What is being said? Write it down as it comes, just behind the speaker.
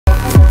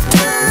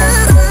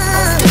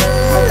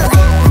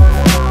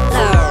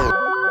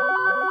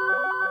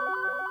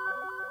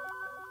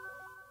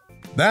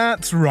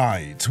That's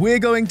right, we're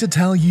going to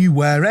tell you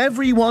where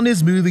everyone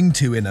is moving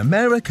to in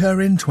America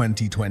in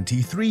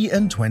 2023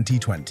 and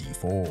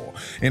 2024.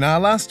 In our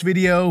last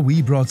video,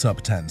 we brought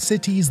up 10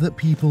 cities that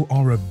people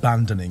are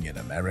abandoning in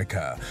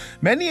America.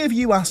 Many of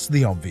you asked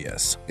the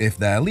obvious: if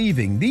they're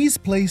leaving these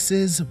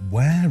places,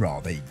 where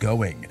are they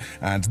going?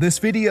 And this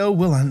video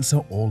will answer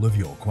all of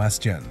your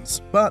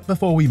questions. But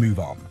before we move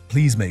on,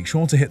 please make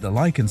sure to hit the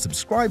like and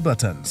subscribe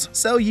buttons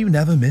so you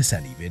never miss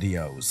any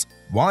videos.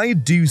 Why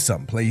do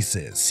some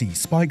places see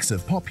spikes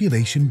of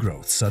population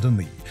growth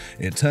suddenly?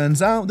 It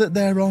turns out that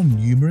there are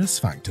numerous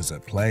factors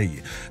at play.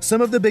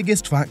 Some of the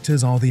biggest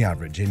factors are the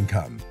average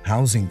income,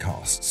 housing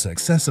costs,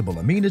 accessible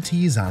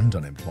amenities, and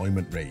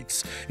unemployment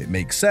rates. It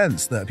makes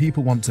sense that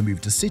people want to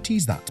move to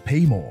cities that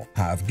pay more,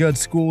 have good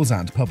schools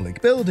and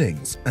public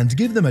buildings, and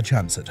give them a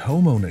chance at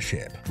home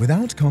ownership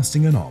without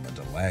costing an arm and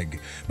a leg.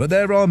 But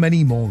there are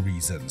many more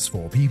reasons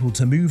for people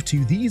to move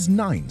to these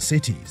 9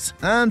 cities,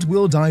 and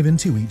we'll dive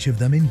into each of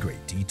them in great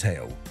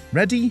detail.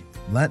 Ready?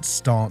 Let's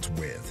start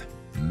with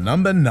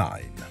Number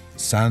 9.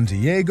 San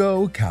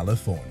Diego,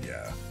 California.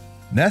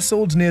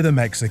 Nestled near the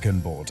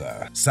Mexican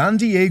border, San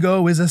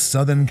Diego is a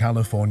Southern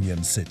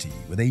Californian city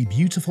with a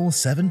beautiful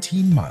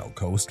 17-mile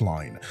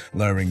coastline,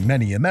 luring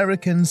many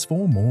Americans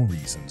for more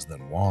reasons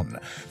than one.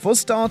 For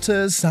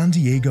starters, San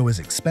Diego is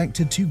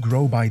expected to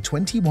grow by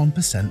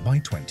 21% by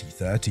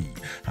 2030,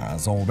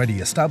 has already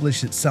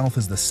established itself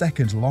as the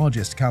second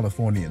largest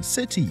Californian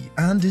city,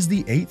 and is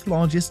the 8th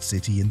largest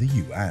city in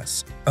the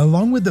US.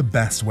 Along with the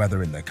best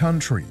weather in the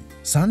country,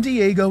 San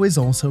Diego is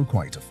also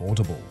quite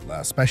affordable,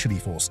 especially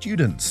for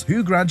students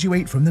who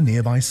graduate from the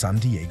nearby San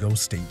Diego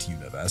State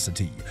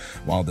University.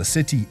 While the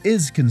city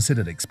is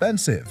considered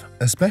expensive,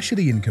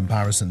 especially in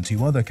comparison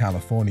to other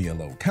California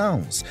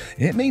locales,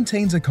 it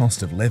maintains a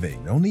cost of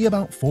living only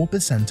about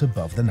 4%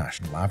 above the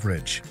national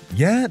average.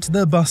 Yet,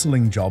 the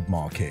bustling job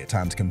market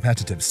and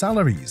competitive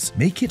salaries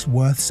make it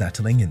worth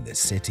settling in this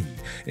city.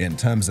 In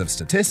terms of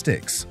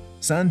statistics,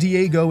 San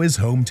Diego is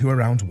home to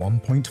around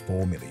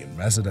 1.4 million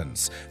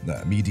residents.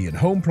 The median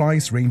home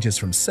price ranges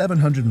from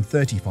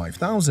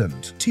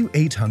 $735,000 to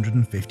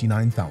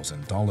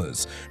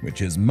 $859,000,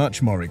 which is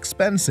much more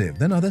expensive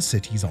than other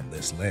cities on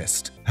this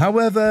list.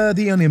 However,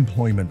 the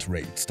unemployment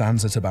rate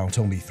stands at about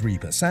only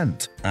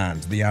 3%,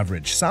 and the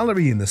average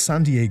salary in the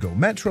San Diego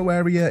metro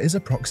area is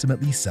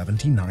approximately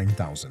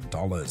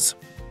 $79,000.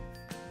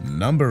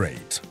 Number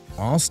 8.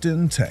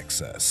 Austin,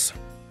 Texas.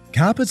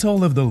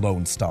 Capital of the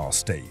Lone Star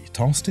State,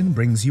 Austin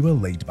brings you a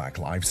laid-back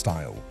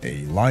lifestyle,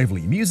 a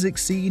lively music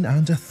scene,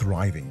 and a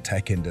thriving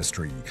tech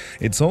industry.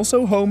 It's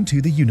also home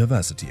to the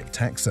University of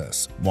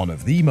Texas, one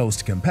of the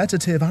most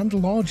competitive and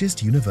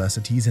largest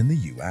universities in the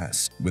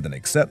US, with an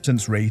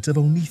acceptance rate of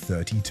only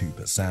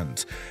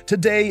 32%.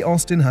 Today,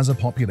 Austin has a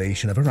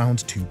population of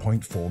around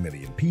 2.4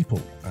 million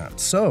people, and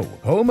so,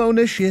 home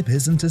ownership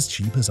isn't as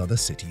cheap as other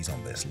cities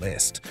on this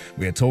list.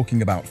 We're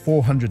talking about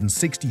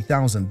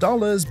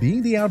 $460,000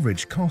 being the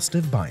average cost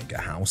of buying a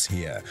house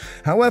here.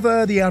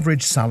 However, the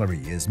average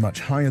salary is much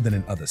higher than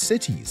in other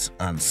cities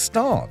and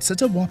starts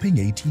at a whopping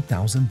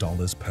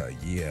 $80,000 per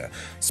year.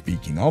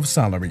 Speaking of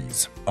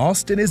salaries,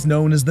 Austin is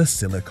known as the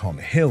Silicon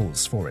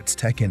Hills for its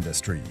tech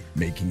industry,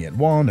 making it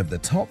one of the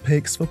top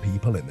picks for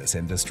people in this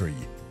industry.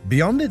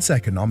 Beyond its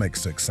economic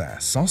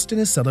success, Austin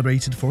is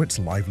celebrated for its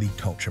lively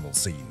cultural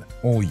scene.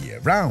 All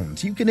year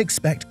round, you can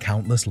expect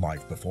countless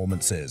live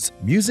performances,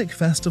 music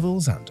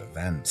festivals, and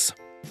events.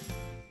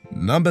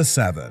 Number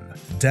 7.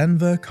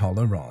 Denver,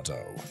 Colorado.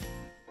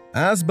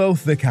 As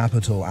both the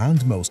capital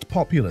and most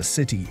populous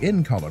city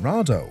in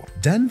Colorado,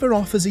 Denver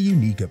offers a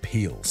unique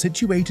appeal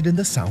situated in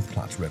the South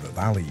Platte River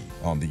Valley,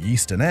 on the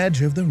eastern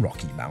edge of the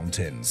Rocky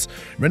Mountains.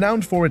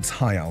 Renowned for its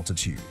high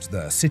altitude,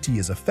 the city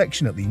is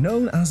affectionately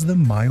known as the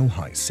Mile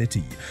High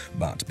City,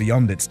 but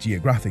beyond its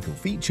geographical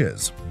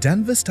features,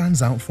 Denver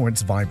stands out for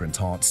its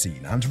vibrant art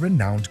scene and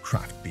renowned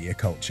craft beer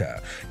culture,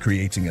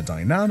 creating a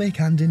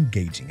dynamic and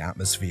engaging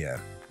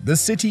atmosphere. The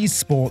city's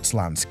sports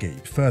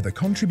landscape further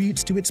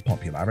contributes to its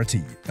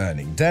popularity,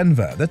 earning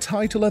Denver the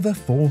title of a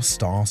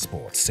 4-star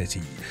sports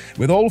city.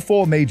 With all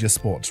 4 major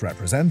sports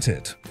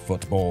represented,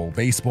 football,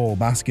 baseball,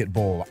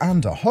 basketball,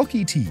 and a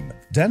hockey team,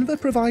 Denver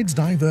provides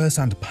diverse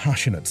and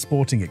passionate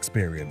sporting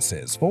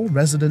experiences for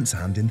residents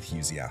and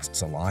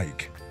enthusiasts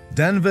alike.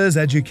 Denver's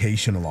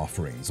educational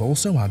offerings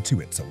also add to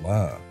its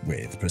allure,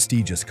 with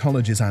prestigious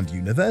colleges and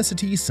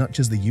universities such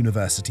as the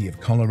University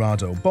of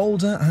Colorado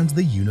Boulder and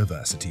the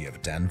University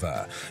of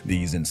Denver.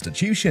 These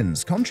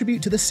institutions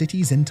contribute to the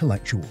city's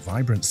intellectual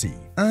vibrancy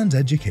and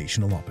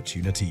educational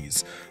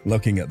opportunities.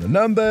 Looking at the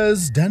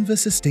numbers, Denver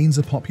sustains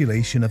a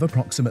population of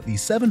approximately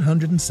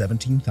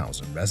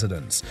 717,000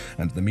 residents,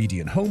 and the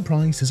median home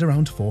price is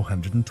around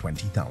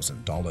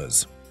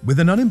 $420,000. With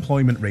an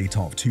unemployment rate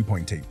of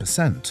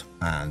 2.8%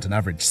 and an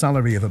average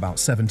salary of about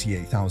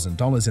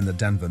 $78,000 in the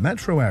Denver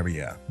metro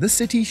area, the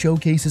city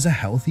showcases a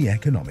healthy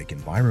economic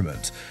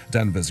environment.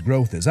 Denver's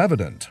growth is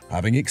evident,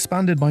 having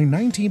expanded by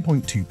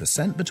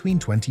 19.2% between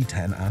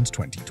 2010 and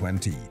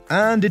 2020,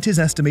 and it is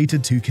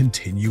estimated to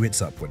continue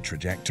its upward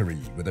trajectory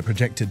with a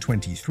projected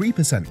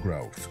 23%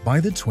 growth by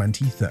the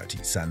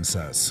 2030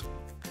 census.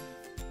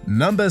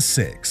 Number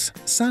 6.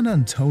 San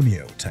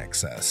Antonio,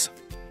 Texas.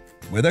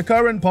 With a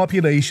current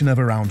population of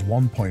around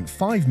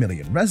 1.5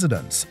 million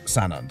residents,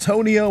 San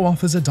Antonio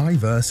offers a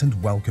diverse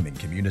and welcoming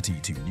community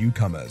to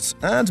newcomers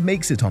and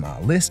makes it on our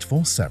list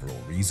for several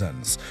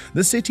reasons.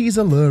 The city's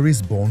allure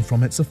is born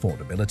from its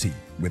affordability,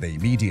 with a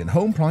median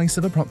home price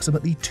of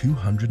approximately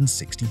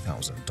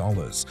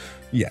 $260,000.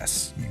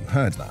 Yes, you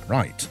heard that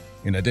right.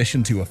 In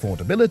addition to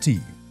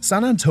affordability,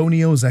 San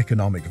Antonio's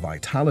economic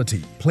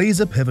vitality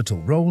plays a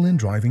pivotal role in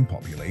driving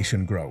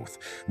population growth.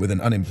 With an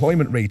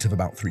unemployment rate of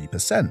about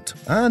 3%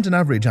 and an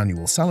average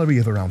annual salary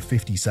of around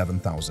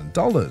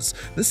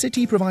 $57,000, the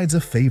city provides a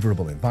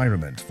favorable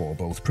environment for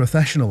both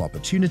professional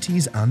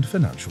opportunities and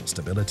financial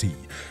stability.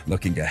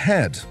 Looking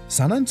ahead,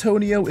 San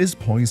Antonio is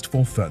poised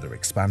for further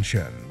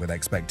expansion, with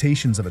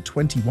expectations of a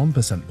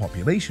 21%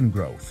 population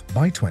growth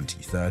by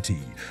 2030.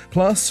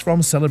 Plus,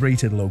 from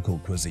celebrated local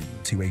cuisine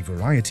to a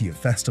variety of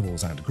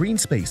festivals and green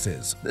spaces,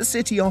 the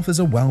city offers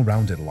a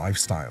well-rounded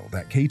lifestyle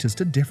that caters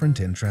to different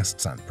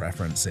interests and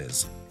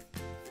preferences.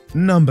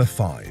 Number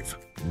 5.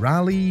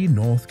 Raleigh,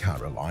 North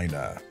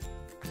Carolina.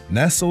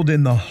 Nestled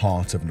in the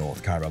heart of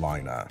North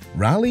Carolina,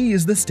 Raleigh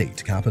is the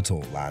state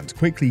capital and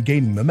quickly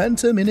gaining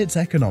momentum in its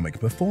economic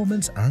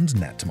performance and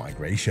net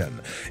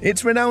migration.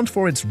 It's renowned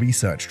for its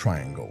research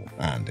triangle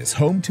and is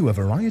home to a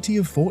variety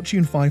of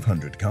Fortune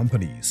 500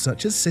 companies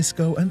such as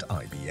Cisco and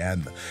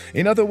IBM.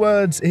 In other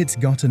words, it's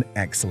got an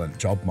excellent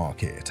job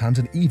market and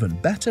an even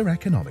better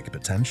economic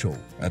potential,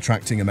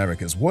 attracting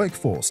America's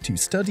workforce to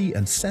study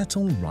and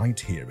settle right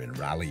here in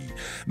Raleigh.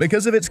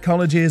 Because of its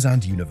colleges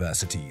and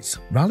universities,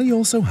 Raleigh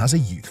also has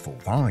a youthful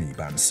vibe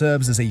and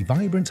serves as a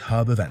vibrant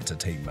hub of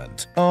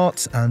entertainment,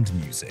 art, and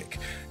music.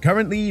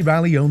 Currently,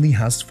 Raleigh only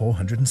has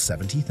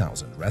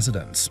 470,000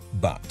 residents,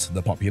 but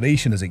the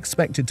population is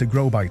expected to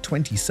grow by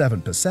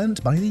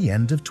 27% by the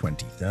end of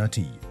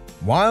 2030.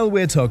 While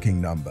we're talking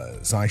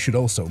numbers, I should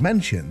also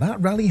mention that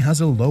Raleigh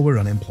has a lower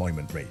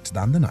unemployment rate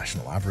than the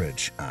national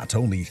average, at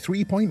only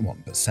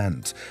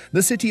 3.1%.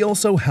 The city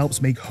also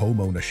helps make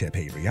home ownership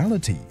a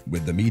reality,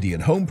 with the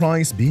median home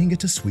price being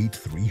at a sweet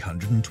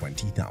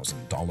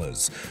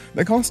 $320,000.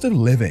 The cost of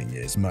living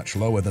is much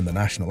lower than the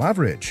national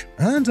average,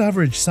 and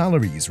average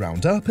salaries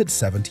round up at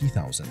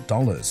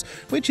 $70,000,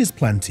 which is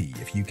plenty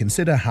if you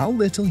consider how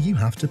little you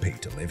have to pay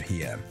to live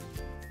here.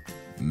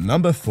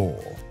 Number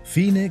 4.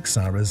 Phoenix,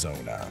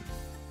 Arizona.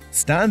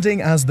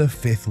 Standing as the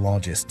 5th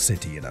largest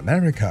city in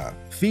America,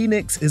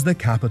 Phoenix is the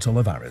capital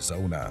of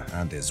Arizona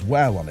and is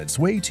well on its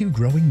way to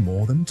growing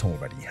more than it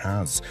already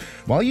has.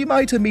 While you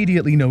might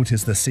immediately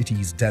notice the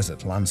city's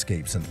desert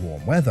landscapes and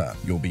warm weather,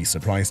 you'll be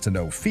surprised to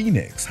know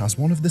Phoenix has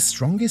one of the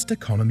strongest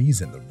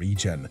economies in the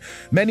region.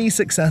 Many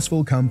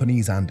successful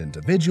companies and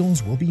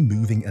individuals will be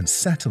moving and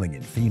settling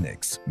in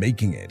Phoenix,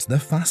 making it the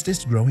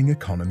fastest growing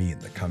economy in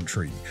the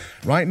country.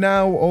 Right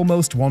now,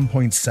 almost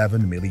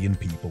 1.7 million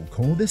people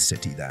call this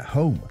city their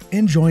home,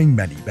 enjoying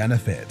many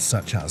benefits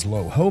such as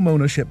low home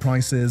ownership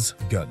prices,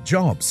 good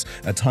jobs,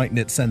 a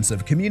tight-knit sense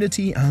of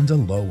community, and a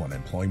low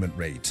unemployment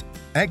rate.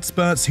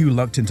 Experts who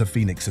looked into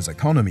Phoenix's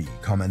economy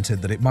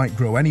commented that it might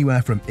grow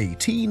anywhere from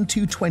 18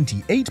 to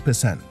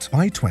 28%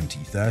 by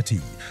 2030.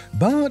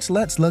 But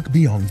let's look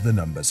beyond the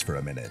numbers for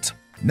a minute.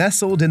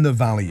 Nestled in the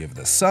Valley of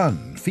the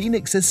Sun,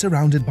 Phoenix is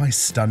surrounded by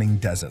stunning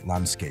desert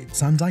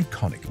landscapes and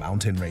iconic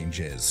mountain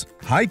ranges.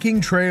 Hiking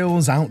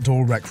trails,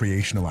 outdoor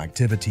recreational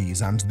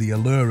activities, and the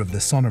allure of the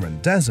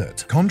Sonoran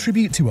Desert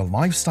contribute to a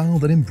lifestyle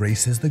that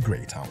embraces the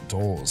great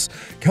outdoors.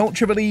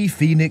 Culturally,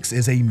 Phoenix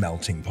is a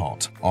melting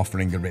pot,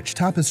 offering a rich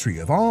tapestry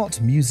of art,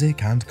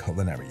 music, and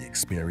culinary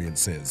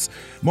experiences.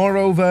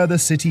 Moreover, the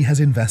city has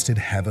invested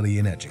heavily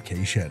in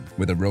education,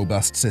 with a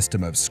robust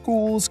system of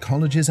schools,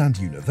 colleges, and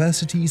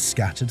universities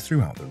scattered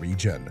throughout the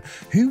region.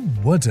 Who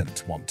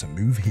wouldn't want to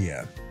move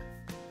here?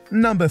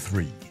 Number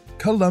 3.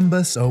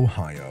 Columbus,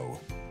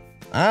 Ohio.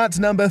 At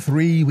number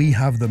 3, we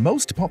have the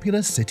most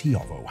populous city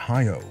of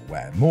Ohio,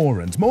 where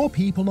more and more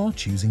people are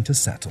choosing to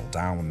settle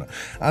down.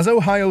 As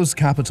Ohio's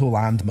capital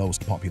and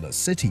most populous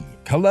city,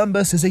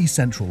 Columbus is a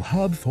central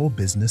hub for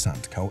business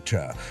and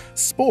culture.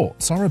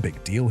 Sports are a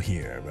big deal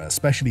here,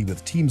 especially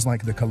with teams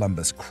like the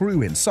Columbus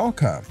Crew in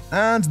soccer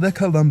and the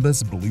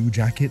Columbus Blue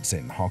Jackets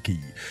in hockey.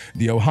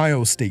 The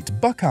Ohio State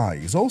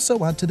Buckeyes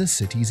also add to the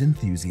city's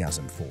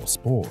enthusiasm for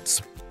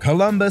sports.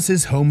 Columbus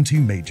is home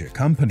to major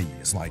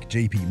companies like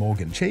JP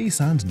Morgan Chase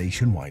and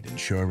Nationwide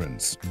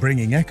Insurance,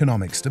 bringing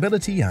economic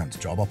stability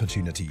and job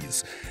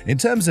opportunities. In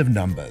terms of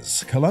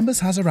numbers, Columbus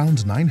has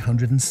around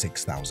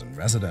 906,000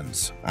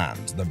 residents,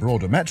 and the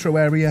broader metro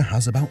area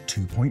has about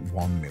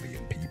 2.1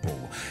 million people.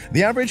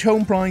 The average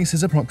home price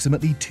is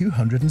approximately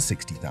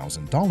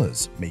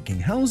 $260,000, making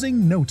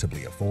housing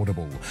notably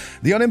affordable.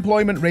 The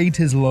unemployment rate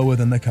is lower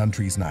than the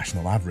country's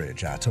national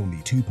average at only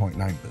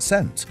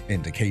 2.9%,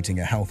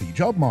 indicating a healthy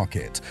job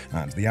market,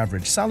 and the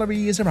average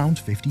salary is around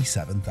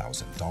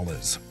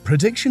 $57,000.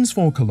 Predictions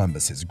for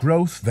Columbus's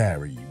growth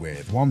vary,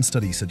 with one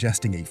study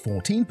suggesting a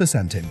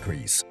 14%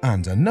 increase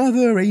and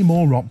another a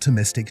more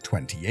optimistic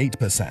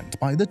 28%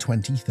 by the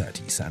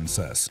 2030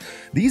 census.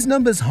 These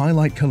numbers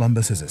highlight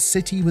Columbus as a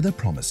city with a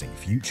promising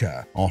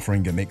future,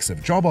 offering a mix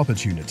of job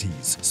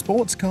opportunities,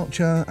 sports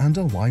culture, and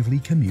a lively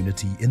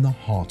community in the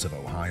heart of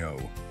Ohio.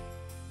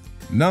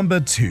 Number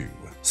 2.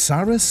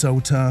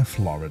 Sarasota,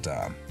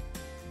 Florida.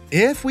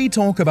 If we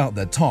talk about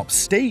the top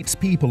states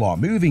people are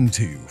moving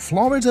to,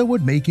 Florida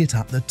would make it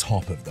at the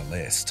top of the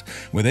list.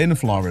 Within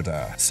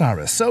Florida,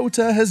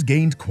 Sarasota has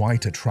gained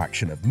quite a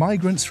traction of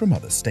migrants from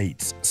other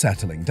states,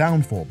 settling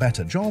down for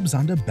better jobs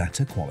and a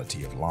better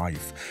quality of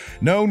life.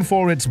 Known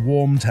for its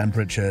warm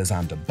temperatures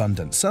and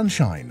abundant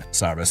sunshine,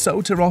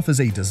 Sarasota offers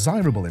a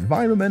desirable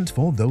environment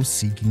for those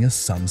seeking a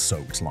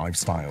sun-soaked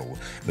lifestyle.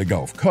 The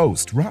Gulf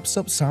Coast wraps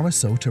up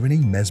Sarasota in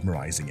a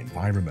mesmerizing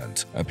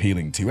environment,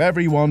 appealing to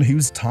everyone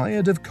who's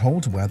tired of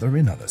cold weather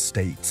in other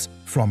states.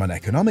 From an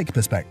economic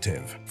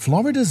perspective,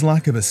 Florida's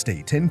lack of a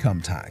state income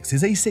tax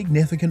is a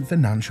significant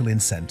financial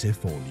incentive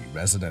for new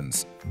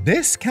residents.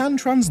 This can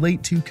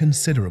translate to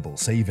considerable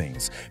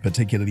savings,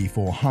 particularly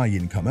for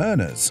high-income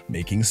earners,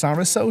 making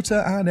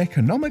Sarasota an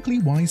economically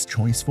wise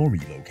choice for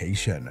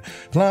relocation.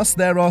 Plus,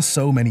 there are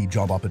so many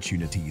job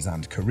opportunities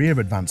and career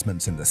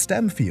advancements in the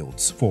STEM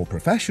fields for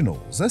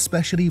professionals,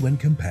 especially when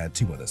compared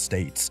to other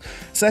states.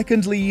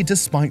 Secondly,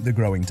 despite the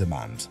growing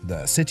demand,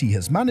 the city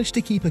has managed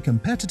to keep a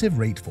competitive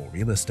rate for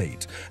real estate,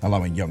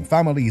 allowing young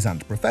families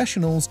and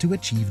professionals to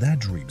achieve their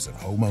dreams of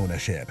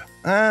homeownership.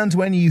 And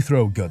when you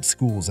throw good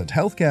schools and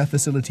healthcare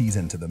facilities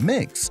into the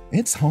mix,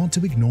 it's hard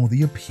to ignore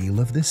the appeal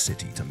of this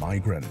city to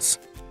migrants.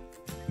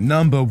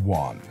 Number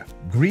 1.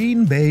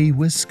 Green Bay,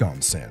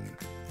 Wisconsin.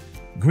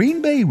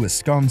 Green Bay,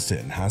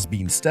 Wisconsin has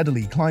been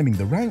steadily climbing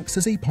the ranks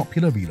as a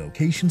popular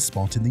relocation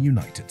spot in the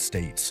United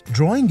States,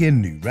 drawing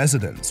in new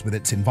residents with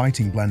its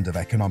inviting blend of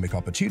economic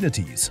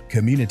opportunities,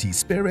 community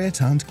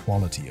spirit, and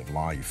quality of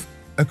life.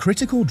 A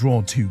critical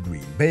draw to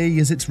Green Bay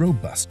is its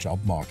robust job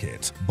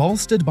market,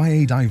 bolstered by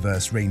a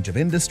diverse range of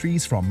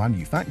industries from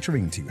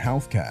manufacturing to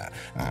healthcare,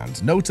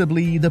 and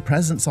notably the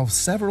presence of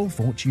several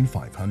Fortune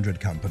 500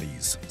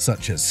 companies,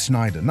 such as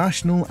Schneider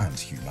National and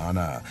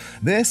Humana.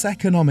 This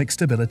economic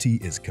stability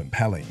is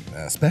compelling,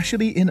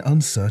 especially in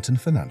uncertain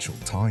financial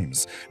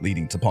times,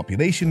 leading to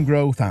population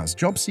growth as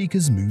job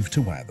seekers move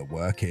to where the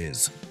work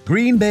is.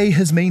 Green Bay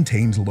has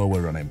maintained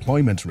lower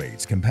unemployment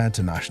rates compared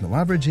to national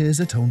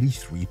averages at only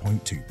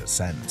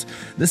 3.2%.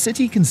 The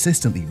city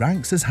consistently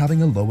ranks as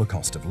having a lower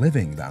cost of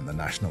living than the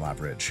national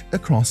average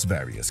across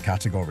various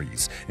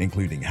categories,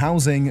 including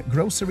housing,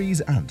 groceries,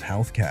 and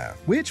healthcare,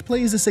 which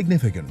plays a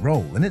significant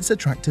role in its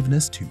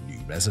attractiveness to new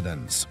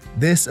residents.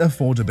 This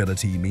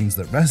affordability means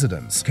that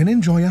residents can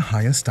enjoy a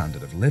higher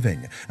standard of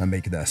living and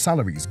make their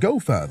salaries go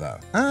further,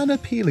 an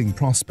appealing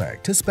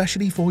prospect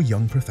especially for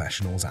young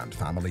professionals and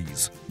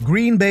families.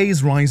 Green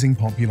Bay's rising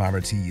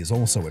popularity is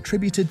also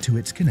attributed to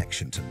its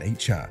connection to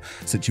nature.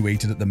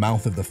 Situated at the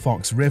mouth of the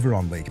Fox River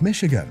on Lake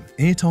Michigan,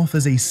 it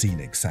offers a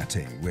scenic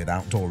setting with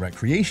outdoor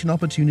recreation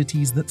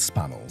opportunities that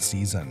span all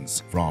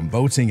seasons, from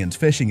boating and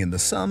fishing in the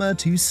summer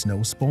to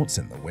snow sports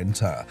in the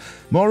winter.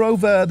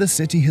 Moreover, the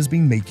city has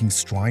been making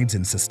strides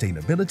in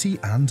sustainability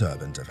and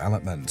urban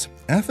development.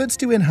 Efforts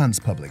to enhance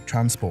public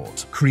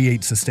transport,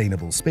 create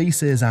sustainable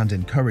spaces, and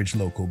encourage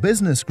local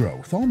business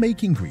growth are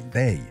making Green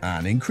Bay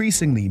an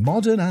increasingly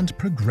modern and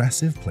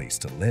progressive place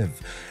to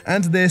live.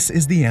 And this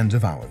is the end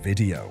of our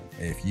video.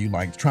 If you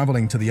liked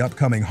traveling to the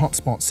upcoming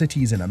hotspot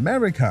cities in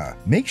America,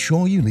 make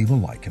sure you leave a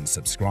like and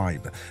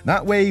subscribe.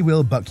 That way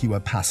we'll book you a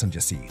passenger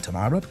seat on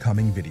our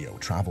upcoming video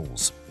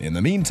travels. In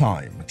the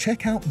meantime,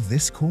 check out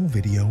this cool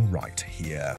video right here.